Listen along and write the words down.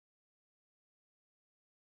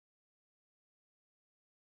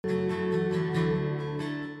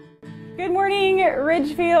Good morning,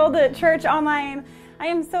 Ridgefield Church Online. I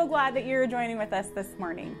am so glad that you're joining with us this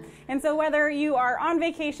morning. And so whether you are on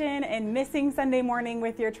vacation and missing Sunday morning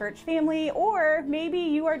with your church family, or maybe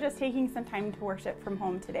you are just taking some time to worship from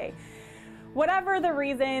home today, whatever the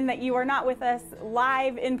reason that you are not with us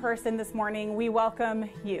live in person this morning, we welcome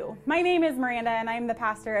you. My name is Miranda, and I'm the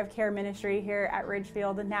pastor of care ministry here at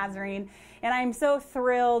Ridgefield Nazarene, and I'm so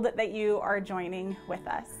thrilled that you are joining with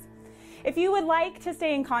us. If you would like to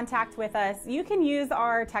stay in contact with us, you can use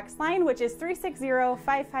our text line, which is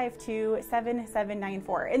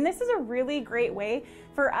 360-552-7794. And this is a really great way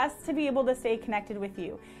for us to be able to stay connected with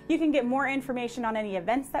you. You can get more information on any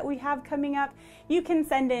events that we have coming up. You can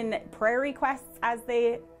send in prayer requests as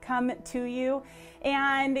they come to you.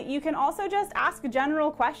 And you can also just ask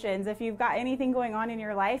general questions if you've got anything going on in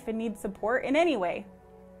your life and need support in any way.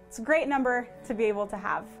 It's a great number to be able to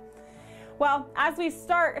have. Well, as we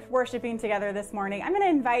start worshiping together this morning, I'm going to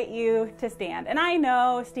invite you to stand. And I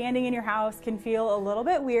know standing in your house can feel a little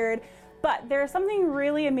bit weird, but there's something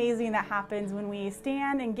really amazing that happens when we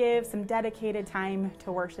stand and give some dedicated time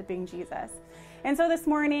to worshiping Jesus. And so this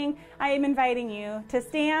morning, I am inviting you to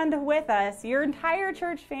stand with us, your entire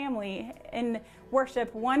church family, and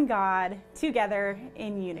worship one God together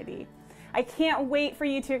in unity. I can't wait for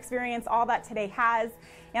you to experience all that today has,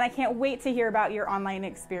 and I can't wait to hear about your online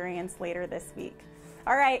experience later this week.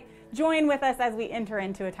 All right, join with us as we enter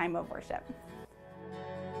into a time of worship.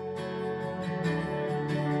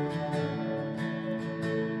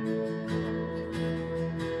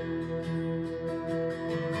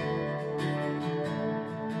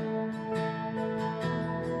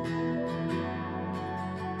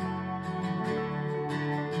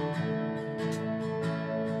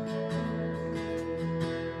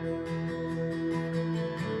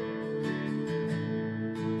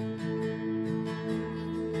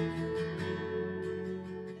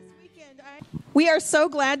 We are so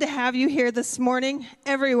glad to have you here this morning,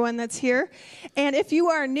 everyone that's here. And if you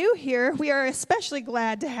are new here, we are especially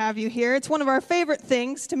glad to have you here. It's one of our favorite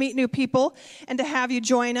things to meet new people and to have you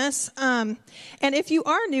join us. And if you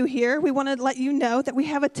are new here, we want to let you know that we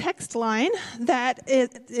have a text line that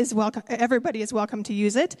is welcome. Everybody is welcome to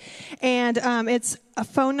use it. And it's a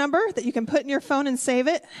phone number that you can put in your phone and save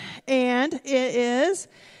it. And it is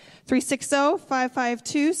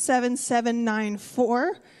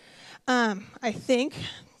 360-552-7794. I think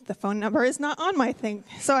the phone number is not on my thing,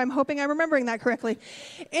 so I'm hoping I'm remembering that correctly.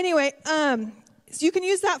 Anyway, so you can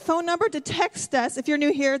use that phone number to text us. If you're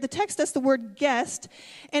new here, text us the word guest,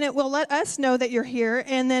 and it will let us know that you're here.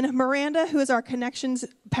 And then Miranda, who is our connections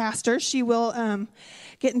pastor, she will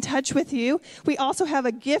get in touch with you. We also have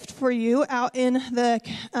a gift for you out in the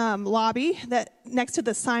lobby that next to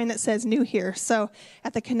the sign that says new here, so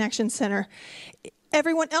at the Connection Center.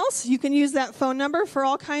 Everyone else, you can use that phone number for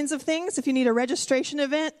all kinds of things. If you need a registration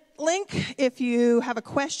event link, if you have a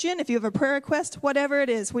question, if you have a prayer request, whatever it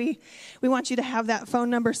is, we want you to have that phone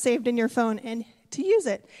number saved in your phone and to use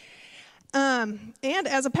it. And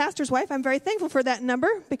as a pastor's wife, I'm very thankful for that number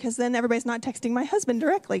because then everybody's not texting my husband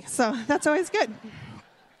directly. So that's always good.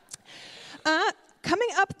 Coming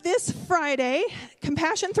up this Friday,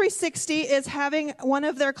 Compassion 360 is having one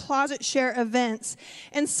of their closet share events.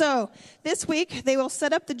 And so this week they will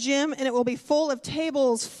set up the gym and it will be full of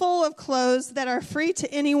tables, full of clothes that are free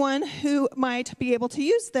to anyone who might be able to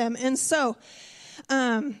use them. And so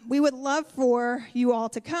we would love for you all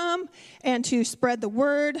to come and to spread the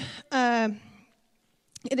word. It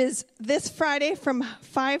is this Friday from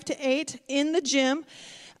 5 to 8 in the gym.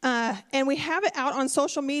 And we have it out on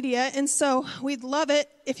social media, and so we'd love it,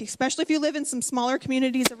 especially if you live in some smaller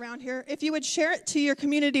communities around here, if you would share it to your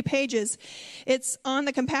community pages. It's on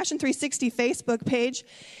the Compassion 360 Facebook page,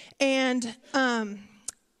 and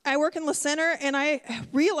I work in La Center, and I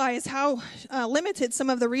realize how limited some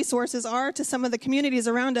of the resources are to some of the communities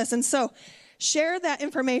around us, and so share that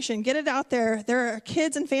information. Get it out there. There are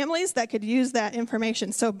kids and families that could use that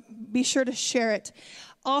information, so be sure to share it.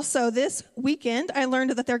 Also, this weekend, I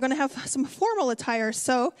learned that they're going to have some formal attire.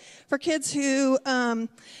 So for kids who are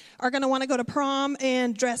going to want to go to prom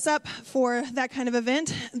and dress up for that kind of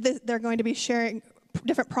event, they're going to be sharing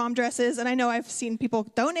different prom dresses. And I know I've seen people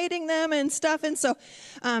donating them and stuff. And so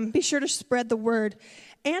be sure to spread the word.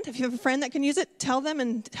 And if you have a friend that can use it, tell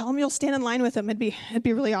them you'll stand in line with them. It'd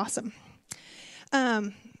be really awesome.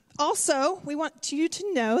 Also, we want you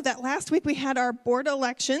to know that last week we had our board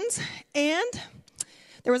elections, and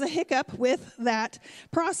there was a hiccup with that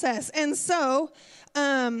process. And so,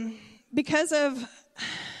 because of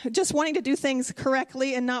just wanting to do things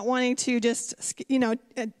correctly and not wanting to just,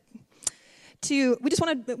 we just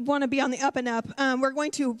want to be on the up and up. We're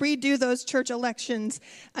going to redo those church elections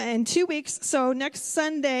in 2 weeks. So next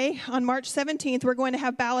Sunday on March 17th, we're going to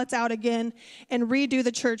have ballots out again and redo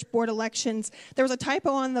the church board elections. There was a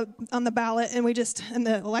typo on the ballot, and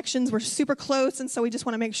the elections were super close, and so we just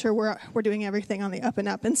want to make sure we're doing everything on the up and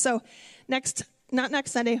up. And so not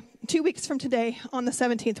next Sunday, 2 weeks from today, on the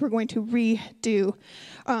 17th, we're going to redo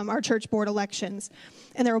our church board elections,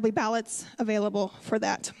 and there will be ballots available for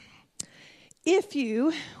that. If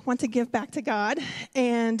you want to give back to God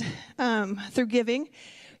and through giving,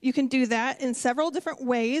 you can do that in several different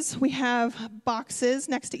ways. We have boxes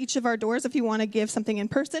next to each of our doors if you want to give something in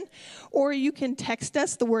person, or you can text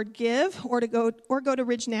us the word give, or go to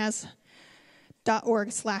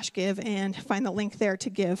ridgenaz.org/give and find the link there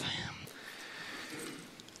to give.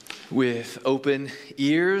 With open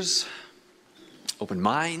ears, open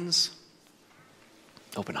minds,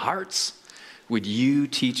 open hearts, would you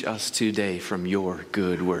teach us today from your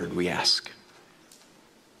good word, we ask.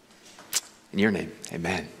 In your name,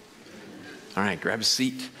 amen. All right, grab a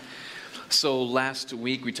seat. So last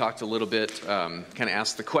week we talked a little bit, kind of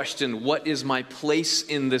asked the question, what is my place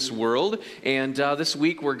in this world? And this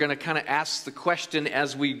week we're going to kind of ask the question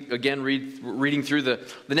as we, again, reading through the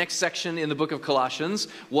next section in the book of Colossians.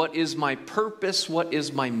 What is my purpose? What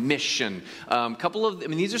is my mission?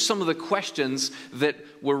 These are some of the questions that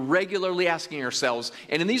we're regularly asking ourselves.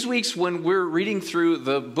 And in these weeks when we're reading through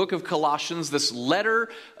the book of Colossians, this letter,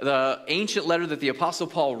 the ancient letter that the Apostle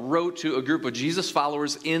Paul wrote to a group of Jesus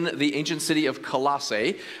followers in the ancient city of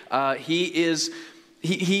Colossae, he's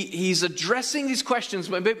addressing these questions,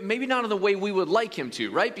 but maybe not in the way we would like him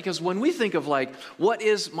to, right? Because when we think of what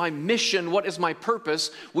is my mission, what is my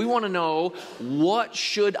purpose, we want to know, what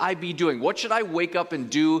should I be doing? What should I wake up and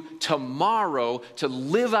do tomorrow to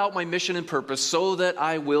live out my mission and purpose so that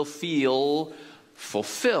I will feel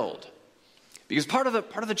fulfilled? Because part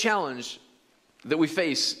of the challenge that we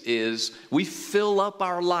face is we fill up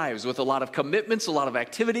our lives with a lot of commitments, a lot of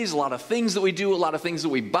activities, a lot of things that we do, a lot of things that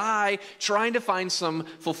we buy, trying to find some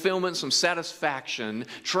fulfillment, some satisfaction,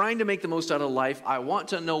 trying to make the most out of life. I want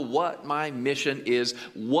to know what my mission is.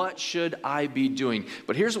 What should I be doing?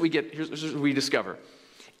 But here's what we discover.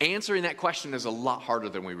 Answering that question is a lot harder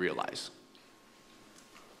than we realize.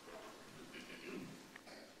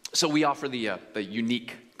 So we offer the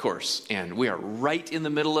unique course, and we are right in the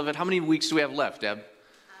middle of it. How many weeks do we have left, Deb? The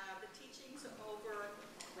teaching's over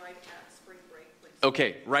right at spring break.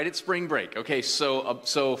 Okay, right at spring break. Okay,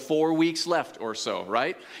 so 4 weeks left or so,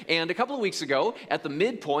 right? And a couple of weeks ago, at the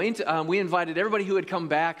midpoint, we invited everybody who had come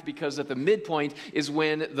back, because at the midpoint is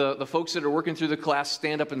when the folks that are working through the class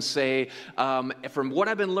stand up and say, from what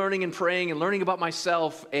I've been learning and praying and learning about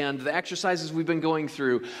myself and the exercises we've been going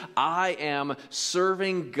through, I am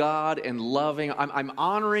serving God and loving, I'm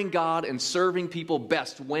honoring God and serving people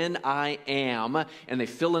best when I am, and they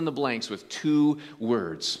fill in the blanks with 2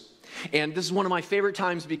 words. And this is one of my favorite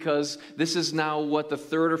times, because this is now the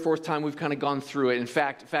 3rd or 4th time we've kind of gone through it. In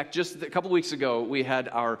fact, just a couple weeks ago, we had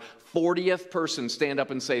our 40th person stand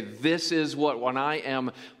up and say, this is when I am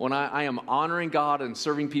honoring God and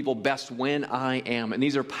serving people best when I am. And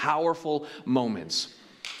these are powerful moments.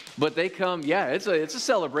 But they come, it's a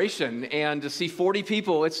celebration, and to see 40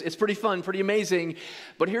 people, it's pretty fun, pretty amazing.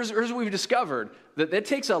 But here's what we've discovered, that it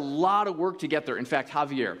takes a lot of work to get there. In fact,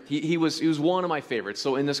 Javier, he was one of my favorites.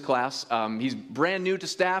 So in this class, he's brand new to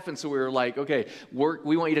staff, and so we were like, okay,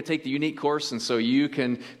 we want you to take the unique course, and so you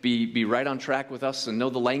can be right on track with us and know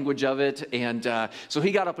the language of it. And so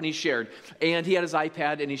he got up and he shared, and he had his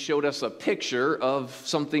iPad, and he showed us a picture of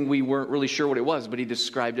something we weren't really sure what it was, but he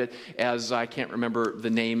described it as, I can't remember the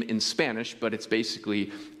name in Spanish, but it's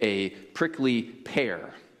basically a prickly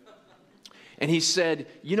pear. And he said,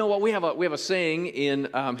 you know what, we have a saying in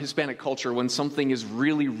Hispanic culture when something is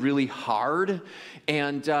really, really hard.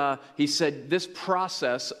 And he said this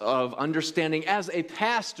process of understanding as a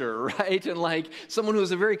pastor, right, and someone who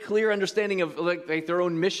has a very clear understanding of their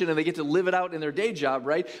own mission, and they get to live it out in their day job,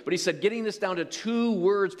 right? But he said getting this down to 2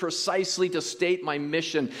 words precisely to state my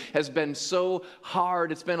mission has been so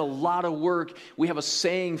hard. It's been a lot of work. We have a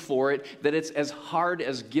saying for it that it's as hard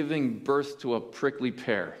as giving birth to a prickly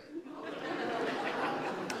pear.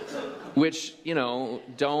 Which,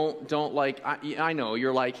 don't like, I know,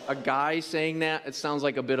 you're like, a guy saying that, it sounds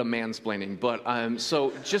like a bit of mansplaining, but,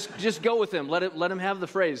 so just go with him, let him have the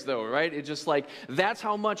phrase, though, right? It's just that's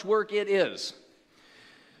how much work it is.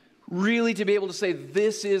 Really to be able to say,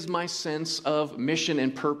 this is my sense of mission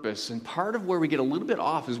and purpose, and part of where we get a little bit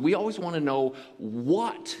off is we always want to know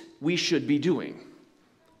what we should be doing.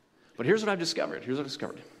 But here's what I've discovered,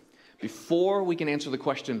 Before we can answer the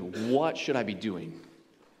question, what should I be doing?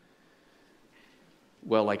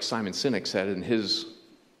 Well, like Simon Sinek said in his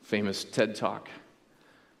famous TED Talk,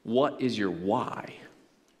 what is your why?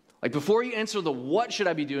 Like before you answer the what should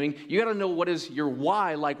I be doing, you got to know what is your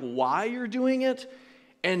why, like why you're doing it.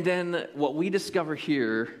 And then what we discover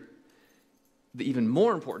here, the even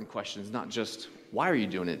more important question is not just why are you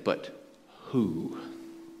doing it, but who.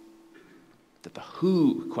 That the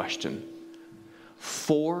who question,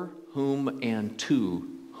 for whom and to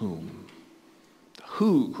whom. The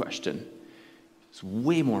who question is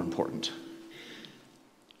way more important.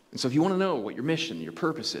 And so if you want to know what your mission, your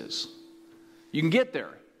purpose is, you can get there.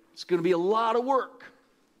 It's going to be a lot of work.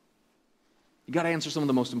 You got to answer some of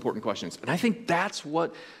the most important questions. And I think that's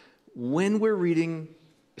what, when we're reading,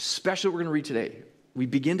 especially what we're going to read today, we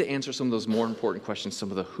begin to answer some of those more important questions,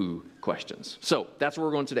 some of the who questions. So that's where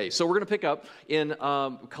we're going today. So we're going to pick up in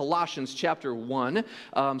Colossians chapter 1,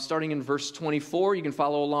 starting in verse 24. You can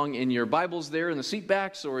follow along in your Bibles there in the seat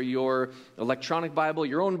backs or your electronic Bible,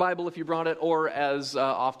 your own Bible if you brought it, or as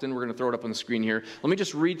often, we're going to throw it up on the screen here. Let me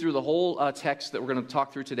just read through the whole text that we're going to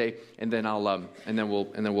talk through today, and then we'll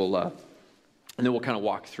kind of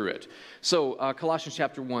walk through it. So Colossians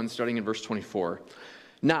chapter 1, starting in verse 24.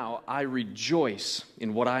 Now I rejoice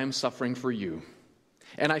in what I am suffering for you,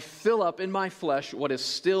 and I fill up in my flesh what is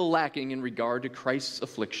still lacking in regard to Christ's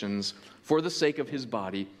afflictions for the sake of his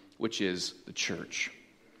body, which is the church.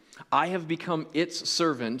 I have become its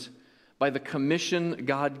servant by the commission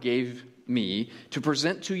God gave me to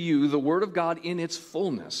present to you the word of God in its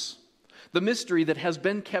fullness, the mystery that has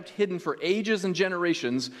been kept hidden for ages and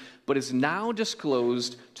generations, but is now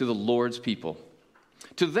disclosed to the Lord's people.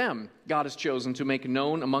 To them, God has chosen to make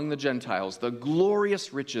known among the Gentiles the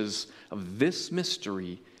glorious riches of this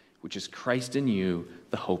mystery, which is Christ in you,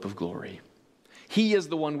 the hope of glory. He is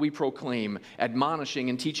the one we proclaim, admonishing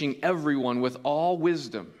and teaching everyone with all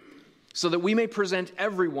wisdom, so that we may present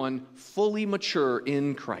everyone fully mature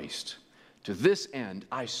in Christ. To this end,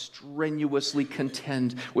 I strenuously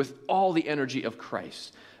contend with all the energy of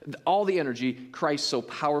Christ, all the energy Christ so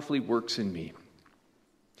powerfully works in me.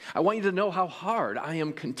 I want you to know how hard I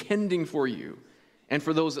am contending for you and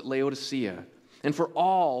for those at Laodicea and for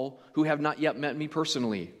all who have not yet met me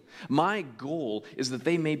personally. My goal is that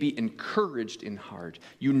they may be encouraged in heart,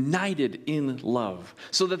 united in love,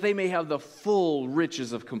 so that they may have the full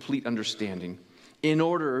riches of complete understanding, in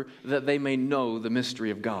order that they may know the mystery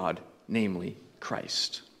of God, namely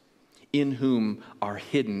Christ, in whom are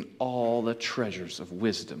hidden all the treasures of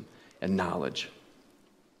wisdom and knowledge.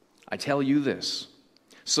 I tell you this,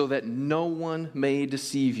 so that no one may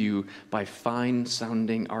deceive you by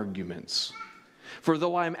fine-sounding arguments. For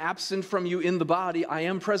though I am absent from you in the body, I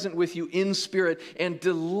am present with you in spirit, and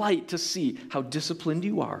delight to see how disciplined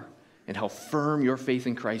you are and how firm your faith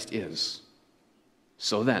in Christ is.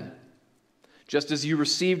 So then, just as you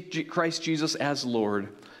received Christ Jesus as Lord,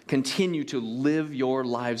 continue to live your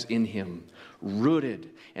lives in him,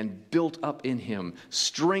 rooted and built up in him,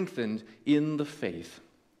 strengthened in the faith,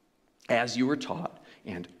 as you were taught,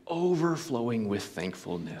 and overflowing with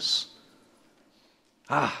thankfulness.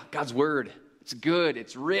 God's word. It's good.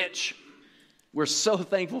 It's rich. We're so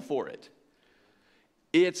thankful for it.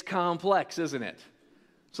 It's complex, isn't it?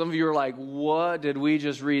 Some of you are like, what did we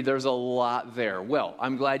just read? There's a lot there. Well,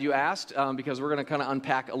 I'm glad you asked because we're going to kind of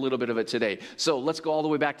unpack a little bit of it today. So let's go all the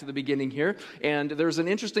way back to the beginning here. And there's an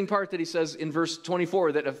interesting part that he says in verse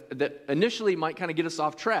 24 that initially might kind of get us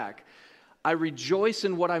off track. I rejoice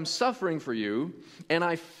in what I'm suffering for you, and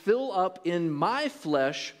I fill up in my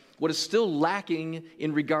flesh what is still lacking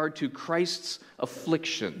in regard to Christ's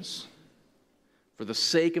afflictions for the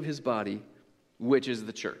sake of his body, which is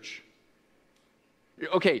the church.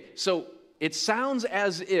 Okay, so it sounds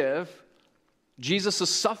as if Jesus'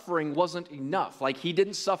 suffering wasn't enough. Like he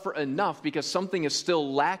didn't suffer enough because something is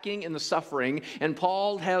still lacking in the suffering. And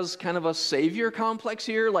Paul has kind of a savior complex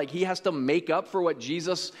here. Like he has to make up for what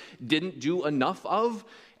Jesus didn't do enough of,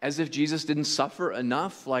 as if Jesus didn't suffer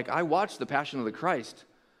enough. Like I watched The Passion of the Christ.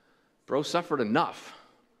 Bro suffered enough.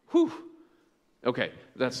 Whew. Okay,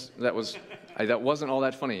 that wasn't all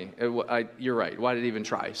that funny. You're right. Why did I even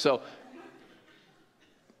try?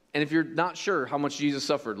 And if you're not sure how much Jesus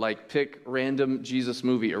suffered, like pick random Jesus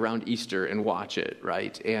movie around Easter and watch it,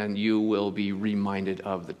 right? And you will be reminded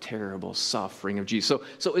of the terrible suffering of Jesus.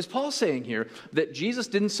 So is Paul saying here that Jesus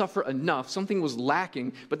didn't suffer enough, something was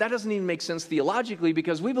lacking, but that doesn't even make sense theologically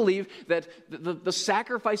because we believe that the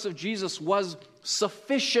sacrifice of Jesus was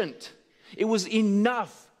sufficient. It was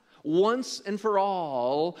enough. Once and for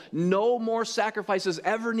all, no more sacrifices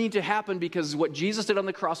ever need to happen because what Jesus did on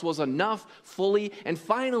the cross was enough, fully, and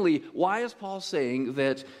finally. Why is Paul saying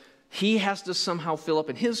that He has to somehow fill up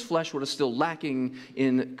in his flesh what is still lacking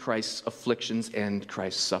in Christ's afflictions and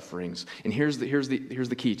Christ's sufferings. And here's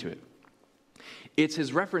the key to it. It's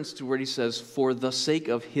his reference to where he says, for the sake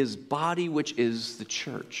of his body, which is the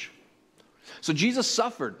church. So Jesus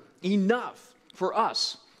suffered enough for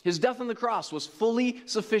us. His death on the cross was fully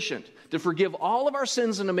sufficient to forgive all of our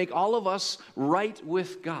sins and to make all of us right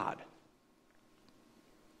with God.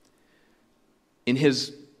 In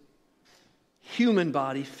his human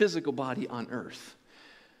body, physical body on earth.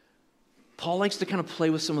 Paul likes to kind of play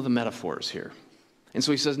with some of the metaphors here. And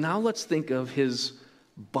so he says, now let's think of his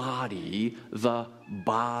body, the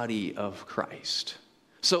body of Christ.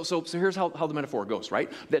 So here's how the metaphor goes, right?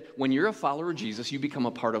 That when you're a follower of Jesus, you become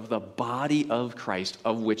a part of the body of Christ,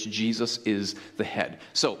 of which Jesus is the head.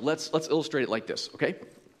 So let's illustrate it like this, okay?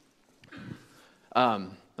 All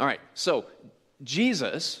right, so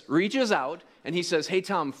Jesus reaches out and he says, hey,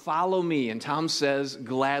 Tom, follow me. And Tom says,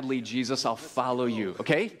 gladly, Jesus, I'll follow you.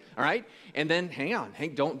 Okay? All right? And then, hang on.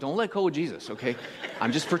 Don't let go of Jesus, okay?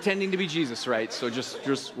 I'm just pretending to be Jesus, right? So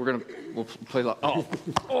we'll play the,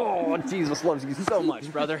 oh, Jesus loves you so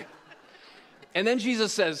much, brother. And then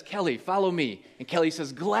Jesus says, Kelly, follow me. And Kelly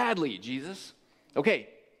says, gladly, Jesus. Okay.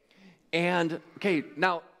 And, okay,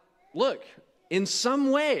 now, look, in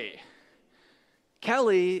some way,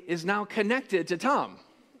 Kelly is now connected to Tom.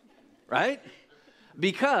 Right?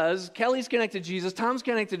 Because Kelly's connected to Jesus, Tom's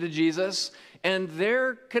connected to Jesus, and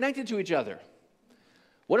they're connected to each other.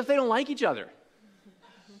 What if they don't like each other?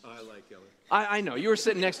 I like Kelly. I know. You were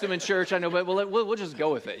sitting next to him in church, I know, but we'll just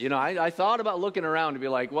go with it. You know, I thought about looking around to be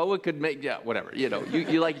like, well, what could make, yeah, whatever. You know,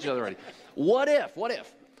 you like each other already. What if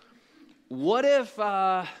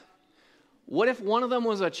one of them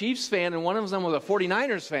was a Chiefs fan and one of them was a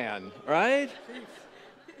 49ers fan, right?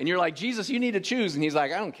 And you're like, Jesus, you need to choose. And he's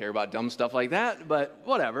like, I don't care about dumb stuff like that, but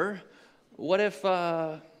whatever. What if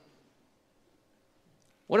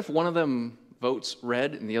one of them votes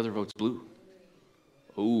red and the other votes blue?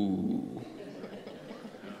 Ooh.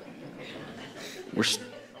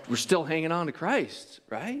 We're still hanging on to Christ,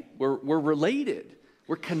 right? We're related.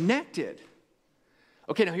 We're connected.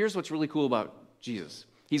 Okay, now here's what's really cool about Jesus.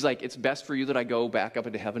 He's like, it's best for you that I go back up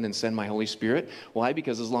into heaven and send my Holy Spirit. Why?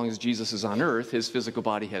 Because as long as Jesus is on earth, his physical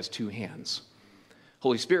body has two hands.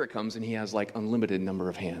 Holy Spirit comes and he has like unlimited number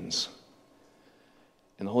of hands.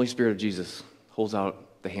 And the Holy Spirit of Jesus holds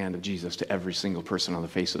out the hand of Jesus to every single person on the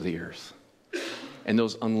face of the earth. And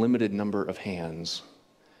those unlimited number of hands,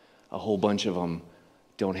 a whole bunch of them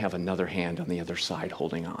don't have another hand on the other side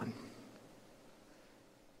holding on.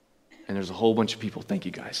 And there's a whole bunch of people, thank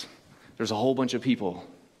you guys. There's a whole bunch of people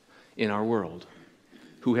in our world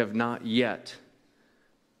who have not yet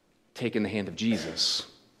taken the hand of Jesus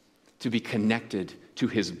to be connected to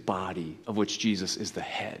his body, of which Jesus is the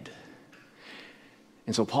head.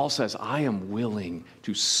 And so Paul says, I am willing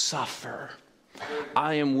to suffer.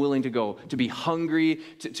 I am willing to go, to be hungry,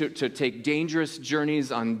 to take dangerous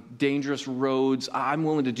journeys on dangerous roads. I'm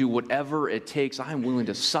willing to do whatever it takes. I am willing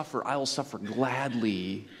to suffer. I will suffer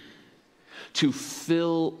gladly to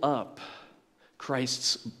fill up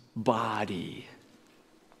Christ's body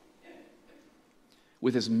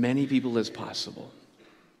with as many people as possible,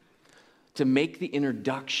 to make the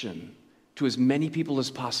introduction to as many people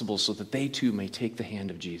as possible so that they too may take the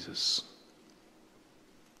hand of Jesus.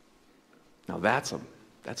 Now that's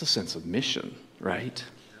a sense of mission, right?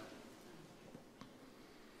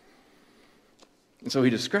 And so he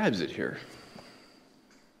describes it here.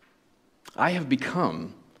 I have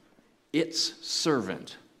become its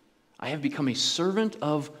servant. I have become a servant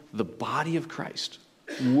of the body of Christ,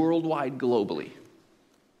 worldwide, globally.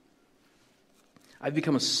 I've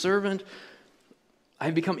become a servant.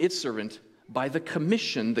 I've become its servant by the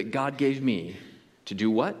commission that God gave me to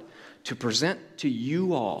do what? To present to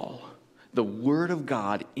you all the Word of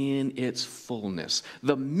God in its fullness,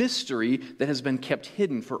 the mystery that has been kept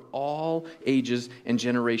hidden for all ages and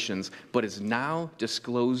generations, but is now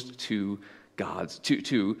disclosed to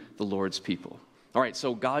the Lord's people. All right,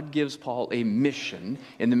 so God gives Paul a mission,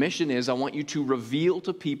 and the mission is, I want you to reveal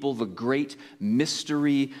to people the great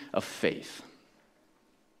mystery of faith.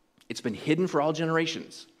 It's been hidden for all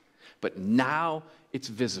generations, but now it's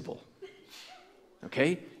visible.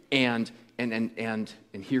 Okay? And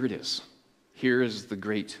here it is. Here is the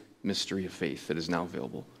great mystery of faith that is now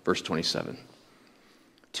available. Verse 27.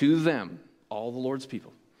 To them, all the Lord's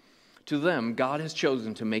people, to them God has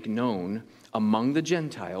chosen to make known among the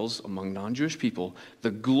Gentiles, among non-Jewish people,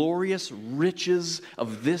 the glorious riches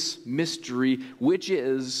of this mystery, which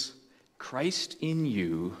is Christ in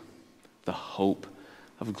you, the hope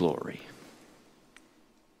of glory.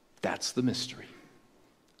 That's the mystery.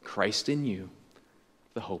 Christ in you,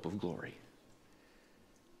 the hope of glory.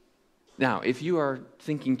 Now, if you are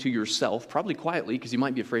thinking to yourself, probably quietly, because you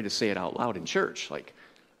might be afraid to say it out loud in church, like,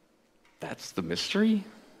 that's the mystery?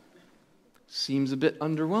 Seems a bit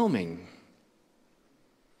underwhelming.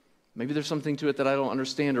 Maybe there's something to it that I don't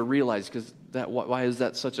understand or realize, because why is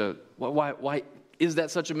that such a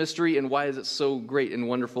mystery, and why is it so great and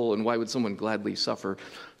wonderful, and why would someone gladly suffer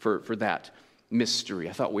for that mystery?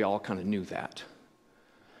 I thought we all kind of knew that.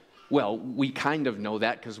 Well, we kind of know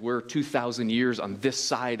that because we're 2,000 years on this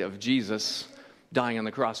side of Jesus, dying on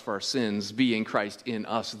the cross for our sins, being Christ in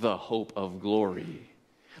us, the hope of glory.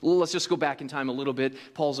 Let's just go back in time a little bit.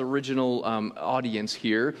 Paul's original audience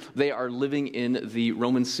here, they are living in the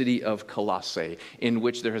Roman city of Colossae, in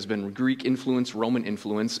which there has been Greek influence, Roman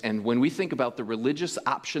influence, and when we think about the religious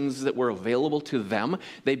options that were available to them,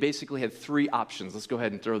 they basically had three options. Let's go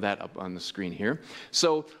ahead and throw that up on the screen here.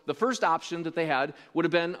 So the first option that they had would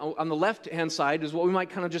have been, on the left-hand side, is what we might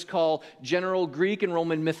kind of just call general Greek and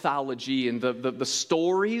Roman mythology and the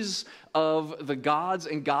stories of the gods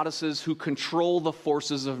and goddesses who control the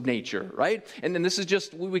forces of nature, right? And then this is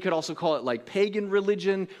just, we could also call it like pagan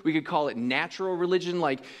religion. We could call it natural religion.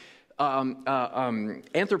 Like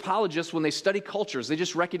anthropologists, when they study cultures, they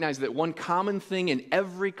just recognize that one common thing in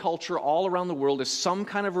every culture all around the world is some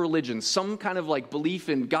kind of religion, some kind of like belief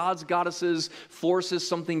in gods, goddesses, forces,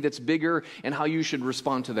 something that's bigger, and how you should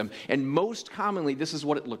respond to them. And most commonly, this is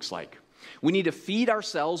what it looks like. We need to feed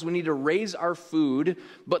ourselves, we need to raise our food,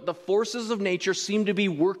 but the forces of nature seem to be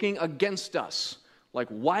working against us. Like,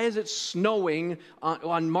 why is it snowing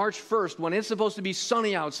on March 1st when it's supposed to be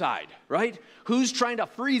sunny outside, right? Who's trying to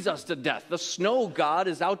freeze us to death? The snow god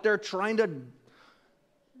is out there trying to...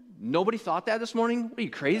 Nobody thought that this morning? What, are you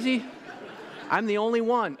crazy? I'm the only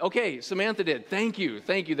one. Okay, Samantha did. Thank you.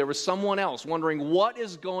 There was someone else wondering what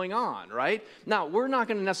is going on, right? Now, we're not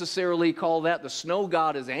going to necessarily call that the snow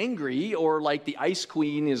god is angry, or like the ice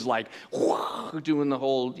queen is like doing the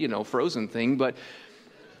whole, Frozen thing, but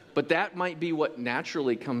that might be what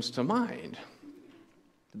naturally comes to mind.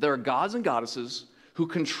 There are gods and goddesses who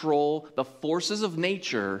control the forces of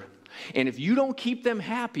nature, and if you don't keep them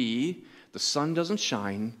happy, the sun doesn't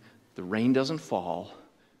shine, the rain doesn't fall,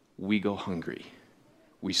 we go hungry.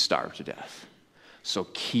 We starve to death. So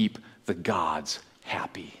keep the gods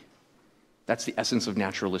happy. That's the essence of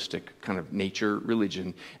naturalistic kind of nature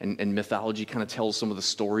religion. And mythology kind of tells some of the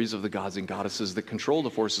stories of the gods and goddesses that control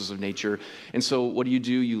the forces of nature. And so what do?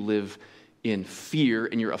 You live in fear,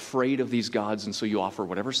 and you're afraid of these gods, and so you offer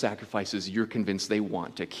whatever sacrifices you're convinced they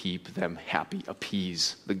want to keep them happy,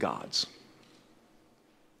 appease the gods.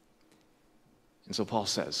 And so Paul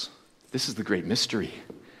says, this is the great mystery.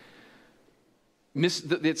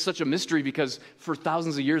 It's such a mystery because for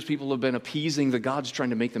thousands of years people have been appeasing the gods, trying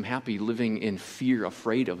to make them happy, living in fear,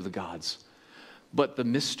 afraid of the gods. But the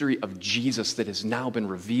mystery of Jesus that has now been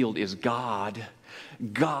revealed is God.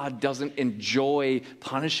 God doesn't enjoy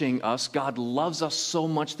punishing us. God loves us so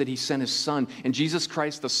much that he sent his son. And Jesus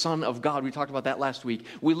Christ, the Son of God, we talked about that last week,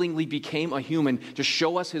 willingly became a human to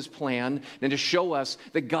show us his plan and to show us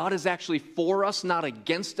that God is actually for us, not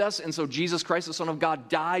against us. And so Jesus Christ, the Son of God,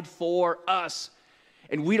 died for us.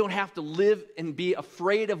 And we don't have to live and be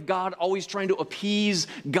afraid of God, always trying to appease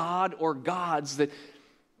God or gods, that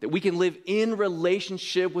we can live in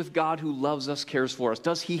relationship with God who loves us, cares for us.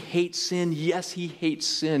 Does he hate sin? Yes, he hates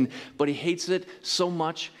sin, but he hates it so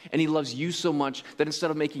much, and he loves you so much, that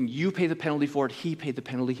instead of making you pay the penalty for it, he paid the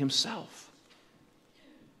penalty himself.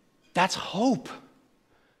 That's hope.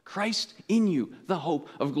 Christ in you, the hope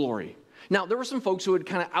of glory. Now, there were some folks who had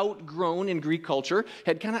kind of outgrown in Greek culture,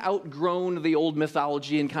 had kind of outgrown the old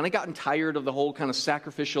mythology and kind of gotten tired of the whole kind of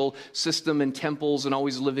sacrificial system and temples and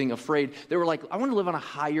always living afraid. They were like, I want to live on a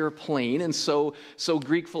higher plane. And so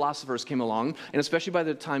Greek philosophers came along, and especially by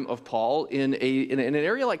the time of Paul, in an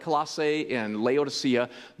area like Colossae and Laodicea,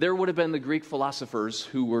 there would have been the Greek philosophers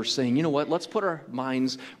who were saying, you know what, let's put our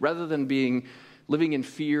minds, rather than living in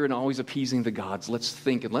fear and always appeasing the gods, let's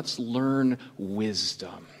think and let's learn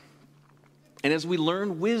wisdom. And as we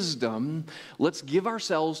learn wisdom, let's give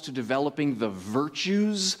ourselves to developing the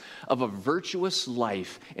virtues of a virtuous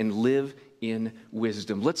life and live in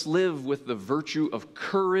wisdom. Let's live with the virtue of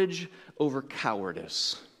courage over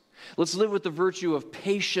cowardice. Let's live with the virtue of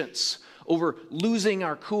patience over losing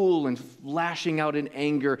our cool and lashing out in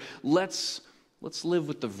anger. Let's live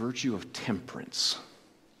with the virtue of temperance.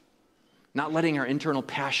 Not letting our internal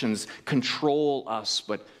passions control us,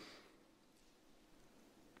 but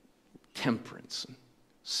temperance and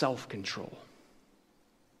self-control.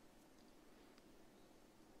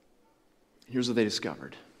 Here's what they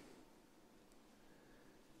discovered.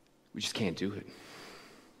 We just can't do it.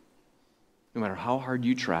 no matter how hard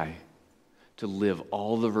you try to live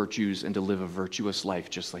all the virtues and to live a virtuous life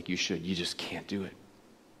just like you should, you just can't do it.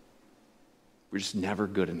 We're just never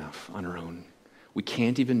good enough on our own. We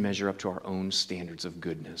can't even measure up to our own standards of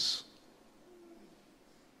goodness.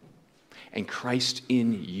 And Christ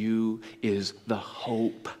in you is the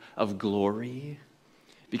hope of glory,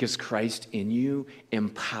 because Christ in you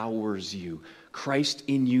empowers you. Christ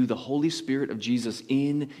in you, the Holy Spirit of Jesus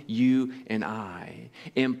in you and I,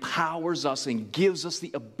 empowers us and gives us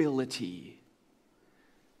the ability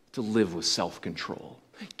to live with self-control.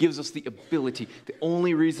 Gives us the ability. The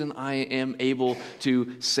only reason I am able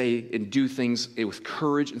to say and do things with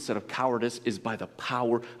courage instead of cowardice is by the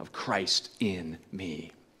power of Christ in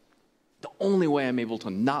me. The only way I'm able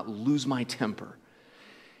to not lose my temper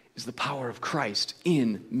is the power of Christ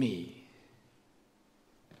in me.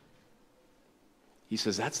 He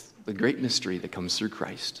says that's the great mystery that comes through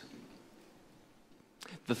Christ.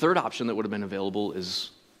 The third option that would have been available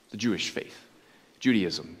is the Jewish faith,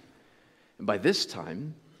 Judaism. And by this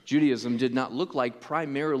time, Judaism did not look like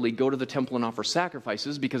primarily go to the temple and offer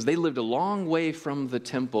sacrifices, because they lived a long way from the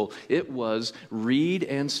temple. It was read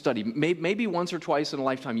and study. Maybe once or twice in a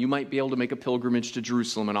lifetime you might be able to make a pilgrimage to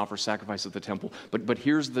Jerusalem and offer sacrifice at the temple. But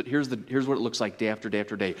here's what it looks like day after day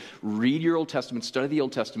after day. Read your Old Testament, study the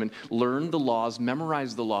Old Testament, learn the laws,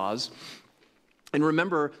 memorize the laws. And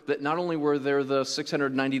remember that not only were there the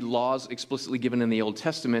 690 laws explicitly given in the Old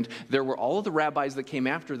Testament, there were all of the rabbis that came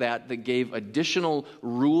after that gave additional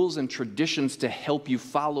rules and traditions to help you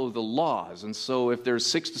follow the laws. And so if there's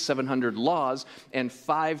 600 to 700 laws and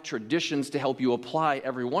 5 traditions to help you apply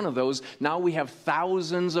every one of those, now we have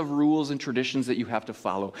thousands of rules and traditions that you have to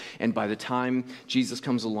follow. And by the time Jesus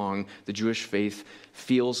comes along, the Jewish faith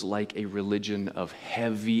feels like a religion of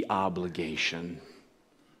heavy obligation.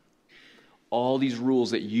 All these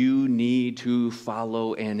rules that you need to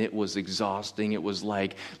follow, and it was exhausting. It was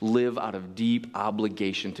like live out of deep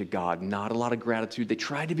obligation to God, not a lot of gratitude. They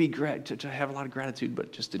tried to have a lot of gratitude, but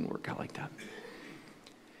it just didn't work out like that.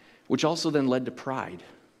 Which also then led to pride,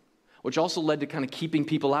 which also led to kind of keeping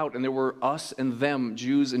people out. And there were us and them,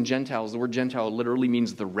 Jews and Gentiles. The word Gentile literally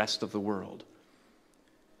means the rest of the world.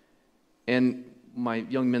 And my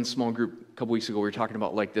young men's small group a couple weeks ago, we were talking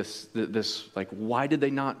about like this, why did they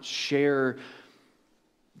not share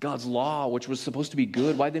God's law, which was supposed to be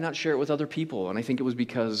good? Why did they not share it with other people? And I think it was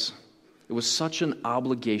because it was such an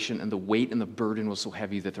obligation, and the weight and the burden was so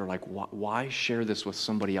heavy that they're like, why share this with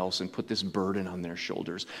somebody else and put this burden on their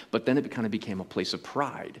shoulders? But then it kind of became a place of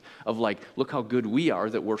pride, of like, look how good we are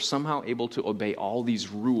that we're somehow able to obey all these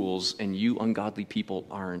rules, and you ungodly people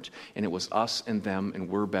aren't. And it was us and them, and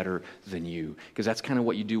we're better than you. Because that's kind of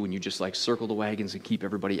what you do when you just like circle the wagons and keep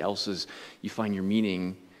everybody else's. You find your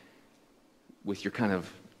meaning with your kind of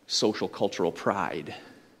social cultural pride.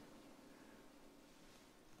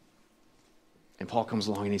 And Paul comes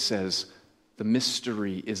along and he says, the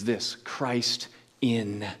mystery is this: Christ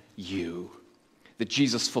in you. That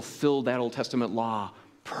Jesus fulfilled that Old Testament law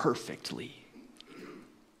perfectly.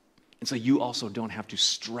 And so you also don't have to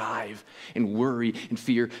strive and worry and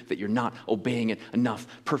fear that you're not obeying it enough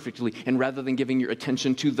perfectly. And rather than giving your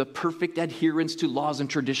attention to the perfect adherence to laws and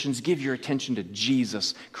traditions, give your attention to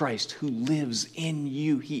Jesus Christ, who lives in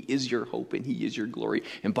you. He is your hope and he is your glory.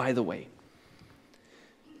 And by the way,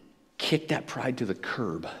 kick that pride to the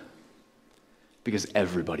curb, because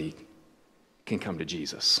everybody can come to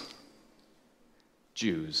Jesus.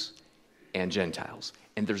 Jews and Gentiles.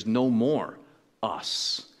 And there's no more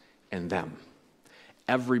us and them.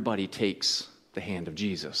 Everybody takes the hand of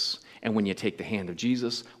Jesus. And when you take the hand of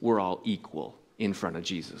Jesus, we're all equal in front of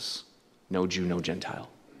Jesus. No Jew, no Gentile.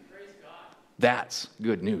 Praise God. That's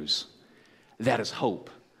good news. That is hope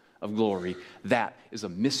of glory. That is a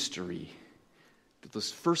mystery that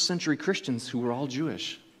those first century Christians, who were all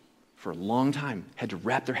Jewish for a long time, had to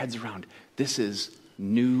wrap their heads around. This is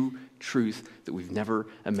new truth that we've never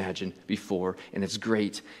imagined before, and it's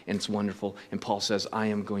great and it's wonderful. And Paul says, I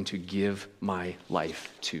am going to give my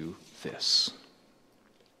life to this.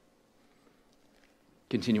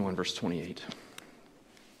 Continue on verse 28.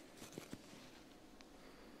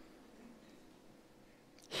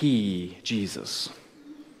 He, Jesus,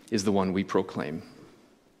 is the one we proclaim,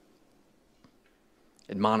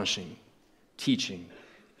 admonishing, teaching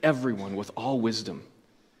everyone with all wisdom,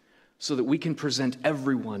 so that we can present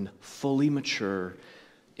everyone fully mature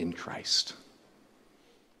in Christ.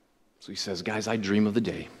 So he says, guys, I dream of the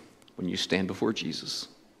day when you stand before Jesus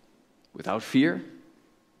without fear,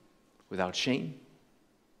 without shame,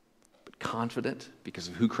 but confident because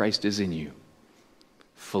of who Christ is in you,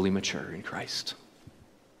 fully mature in Christ.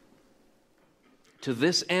 To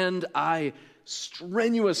this end, I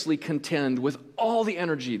strenuously contend with all the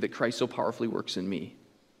energy that Christ so powerfully works in me.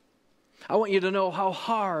 I want you to know how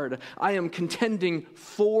hard I am contending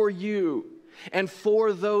for you and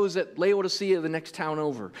for those at Laodicea, the next town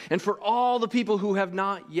over, and for all the people who have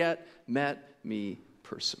not yet met me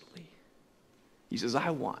personally. He says,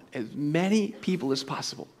 I want as many people as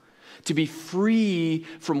possible to be free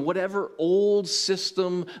from whatever old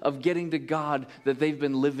system of getting to God that they've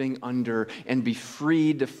been living under, and be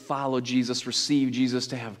free to follow Jesus, receive Jesus,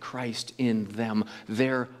 to have Christ in them,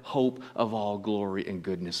 their hope of all glory and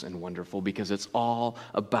goodness and wonderful, because it's all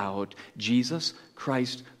about Jesus,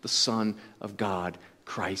 Christ, the Son of God,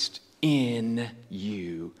 Christ in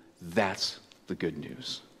you. That's the good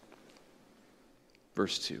news.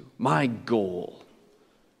 Verse 2, my goal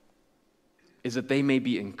is that they may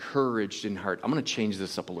be encouraged in heart. I'm going to change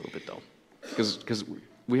this up a little bit, though, because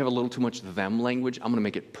we have a little too much them language. I'm going to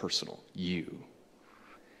make it personal, you.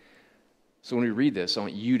 So when we read this, I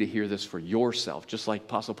want you to hear this for yourself. Just like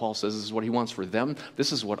Apostle Paul says, this is what he wants for them.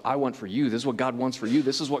 This is what I want for you. This is what God wants for you.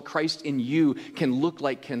 This is what Christ in you can look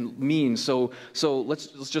like, can mean. So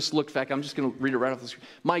let's just look back. I'm just going to read it right off the screen.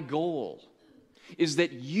 My goal is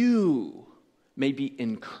that you may be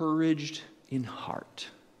encouraged in heart,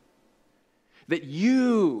 that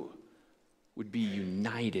you would be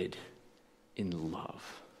united in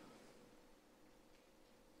love.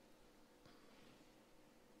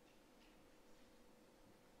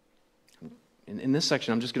 In this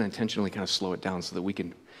section, I'm just going to intentionally kind of slow it down so that we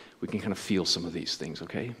can kind of feel some of these things,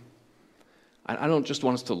 okay? I don't just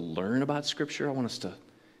want us to learn about Scripture. I want us to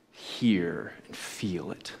hear and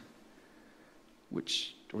feel it.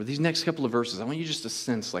 Or these next couple of verses, I want you just to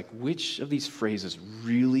sense, like, which of these phrases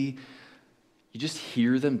really, you just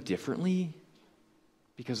hear them differently,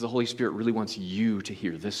 because the Holy Spirit really wants you to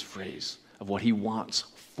hear this phrase of what he wants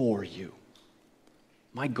for you.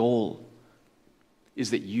 My goal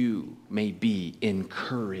is that you may be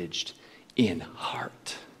encouraged in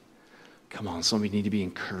heart. Come on, somebody need to be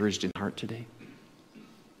encouraged in heart today.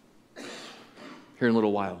 Here in a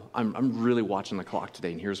little while, I'm really watching the clock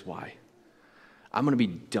today, and here's why. I'm going to be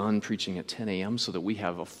done preaching at 10 a.m. so that we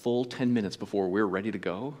have a full 10 minutes before we're ready to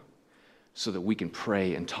go, so that we can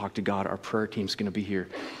pray and talk to God. Our prayer team's going to be here.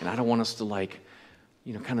 And I don't want us to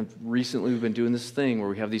kind of recently we've been doing this thing where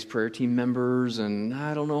we have these prayer team members, and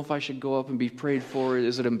I don't know if I should go up and be prayed for.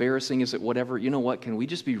 Is it embarrassing? Is it whatever? You know what? Can we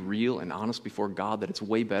just be real and honest before God that it's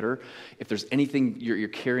way better if there's anything you're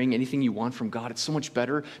carrying, anything you want from God, it's so much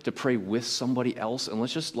better to pray with somebody else. And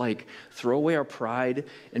let's just throw away our pride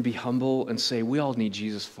and be humble and say, we all need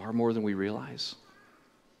Jesus far more than we realize.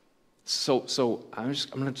 So I'm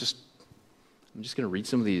just going to read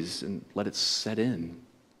some of these and let it set in.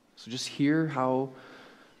 So just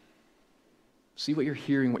see what you're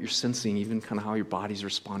hearing, what you're sensing, even kind of how your body's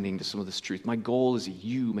responding to some of this truth. My goal is that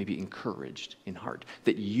you may be encouraged in heart,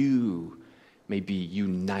 that you may be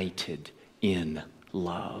united in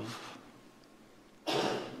love.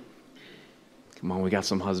 Come on, we got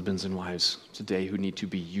some husbands and wives today who need to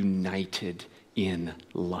be united in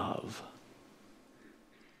love,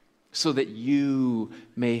 so that you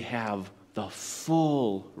may have the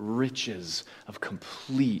full riches of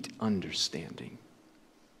complete understanding.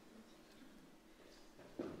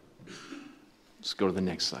 Let's go to the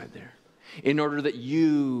next slide there. In order that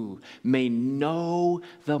you may know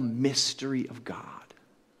the mystery of God,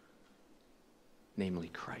 namely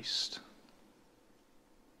Christ.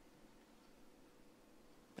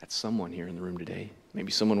 That's someone here in the room today.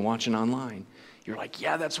 Maybe someone watching online. You're like,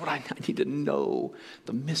 yeah, that's what I need to know.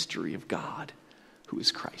 The mystery of God, who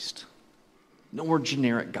is Christ. No more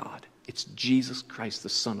generic God. It's Jesus Christ, the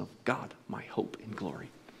Son of God, my hope and glory.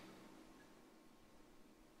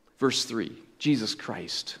 Verse 3, Jesus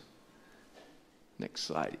Christ. Next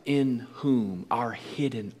slide. In whom are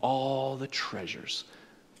hidden all the treasures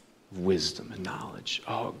of wisdom and knowledge.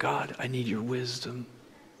 Oh, God, I need your wisdom.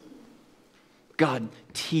 God,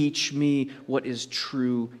 teach me what is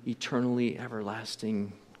true, eternally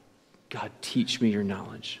everlasting. God, teach me your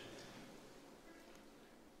knowledge.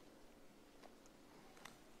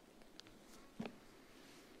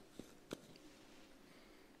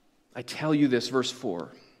 I tell you this, verse 4,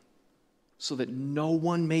 so that no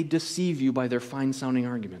one may deceive you by their fine-sounding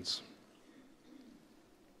arguments.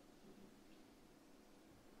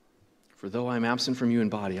 For though I am absent from you in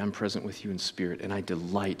body, I am present with you in spirit, and I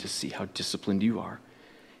delight to see how disciplined you are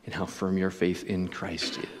and how firm your faith in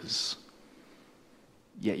Christ is.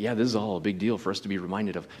 Yeah, this is all a big deal for us to be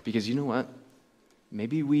reminded of, because you know what?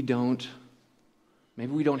 Maybe we don't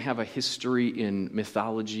have a history in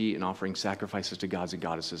mythology and offering sacrifices to gods and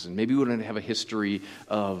goddesses, and maybe we don't have a history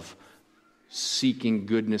of seeking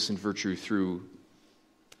goodness and virtue through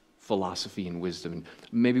philosophy and wisdom.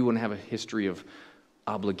 Maybe we wouldn't have a history of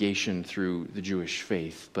obligation through the Jewish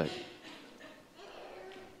faith, but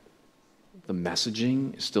the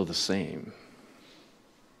messaging is still the same.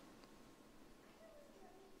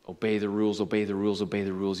 Obey the rules, obey the rules, obey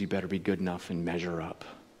the rules. You better be good enough and measure up.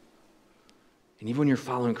 And even when you're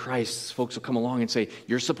following Christ, folks will come along and say,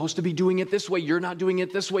 you're supposed to be doing it this way. You're not doing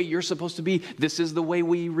it this way. You're supposed to be, this is the way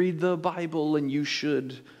we read the Bible, and you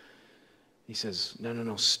should. He says,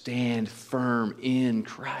 no, stand firm in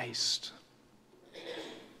Christ.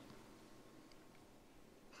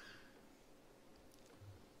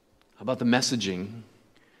 How about the messaging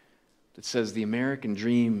that says the American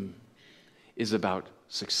dream is about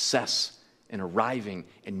success and arriving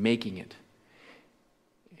and making it?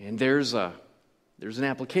 And there's an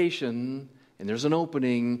application and there's an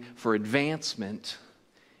opening for advancement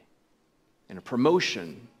and a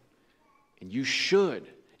promotion, and you should.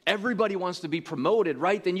 Everybody wants to be promoted,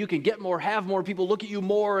 right? Then you can get more, have more, people look at you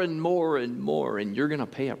more and more and more, and you're going to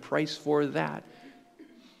pay a price for that.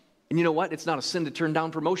 And you know what? It's not a sin to turn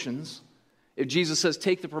down promotions. If Jesus says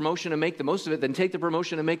take the promotion and make the most of it, then take the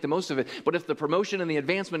promotion and make the most of it. But if the promotion and the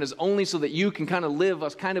advancement is only so that you can kind of live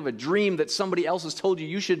a dream that somebody else has told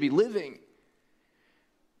you should be living,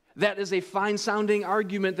 that is a fine-sounding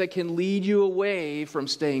argument that can lead you away from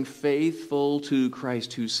staying faithful to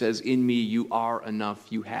Christ, who says, in me you are enough,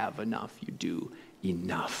 you have enough, you do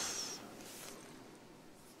enough.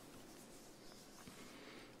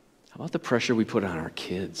 How about the pressure we put on our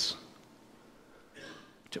kids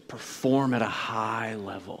to perform at a high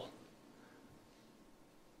level?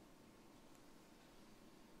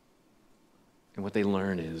 And what they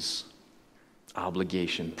learn is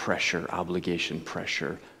obligation, pressure,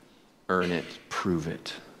 earn it, prove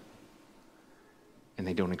it. And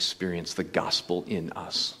they don't experience the gospel in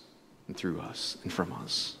us and through us and from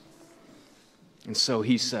us. And so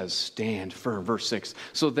he says, stand firm. Verse 6,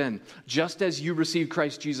 so then, just as you receive